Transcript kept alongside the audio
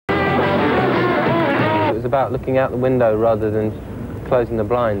was about looking out the window rather than closing the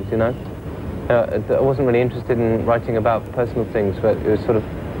blinds, you know? I wasn't really interested in writing about personal things, but it was sort of,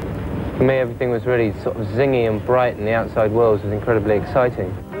 for me, everything was really sort of zingy and bright, and the outside world was incredibly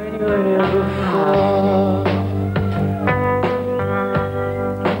exciting. When you were here before,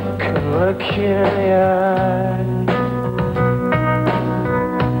 can look you in the eye.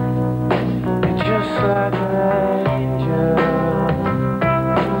 You're just like an angel.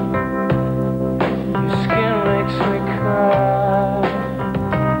 Your skin makes me cry.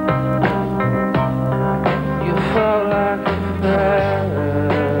 You felt like a feather.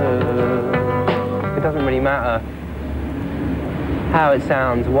 It doesn't really matter how it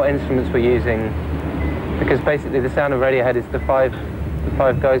sounds, what instruments we're using, because basically the sound of Radiohead is the five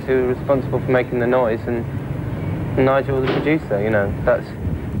guys who are responsible for making the noise, and Nigel, the producer, you know.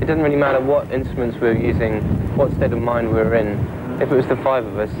 It doesn't really matter what instruments we were using, what state of mind we were in. If it was the five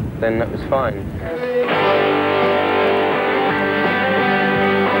of us, then that was fine.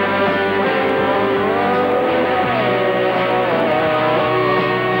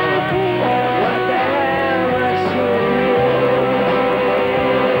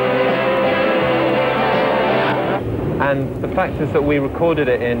 And the fact is that we recorded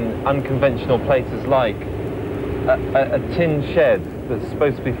it in unconventional places like a tin shed that's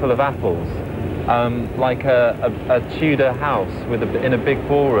supposed to be full of apples, like a Tudor house in a big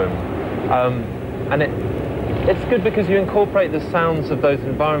ballroom. And it's good because you incorporate the sounds of those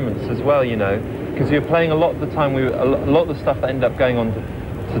environments as well, you know, because you're playing a lot of the time, a lot of the stuff that ended up going on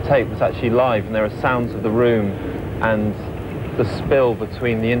to tape was actually live, and there are sounds of the room and the spill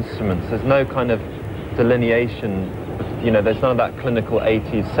between the instruments. There's no kind of delineation. You know, there's none of that clinical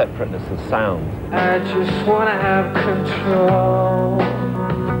 80s separateness of sound. I just want to have control.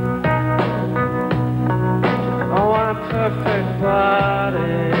 I want a perfect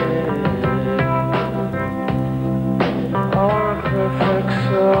body. I want a perfect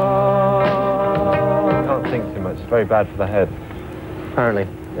soul. You can't think too much. It's very bad for the head. Apparently.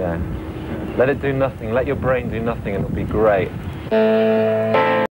 Yeah. Let it do nothing. Let your brain do nothing and it'll be great.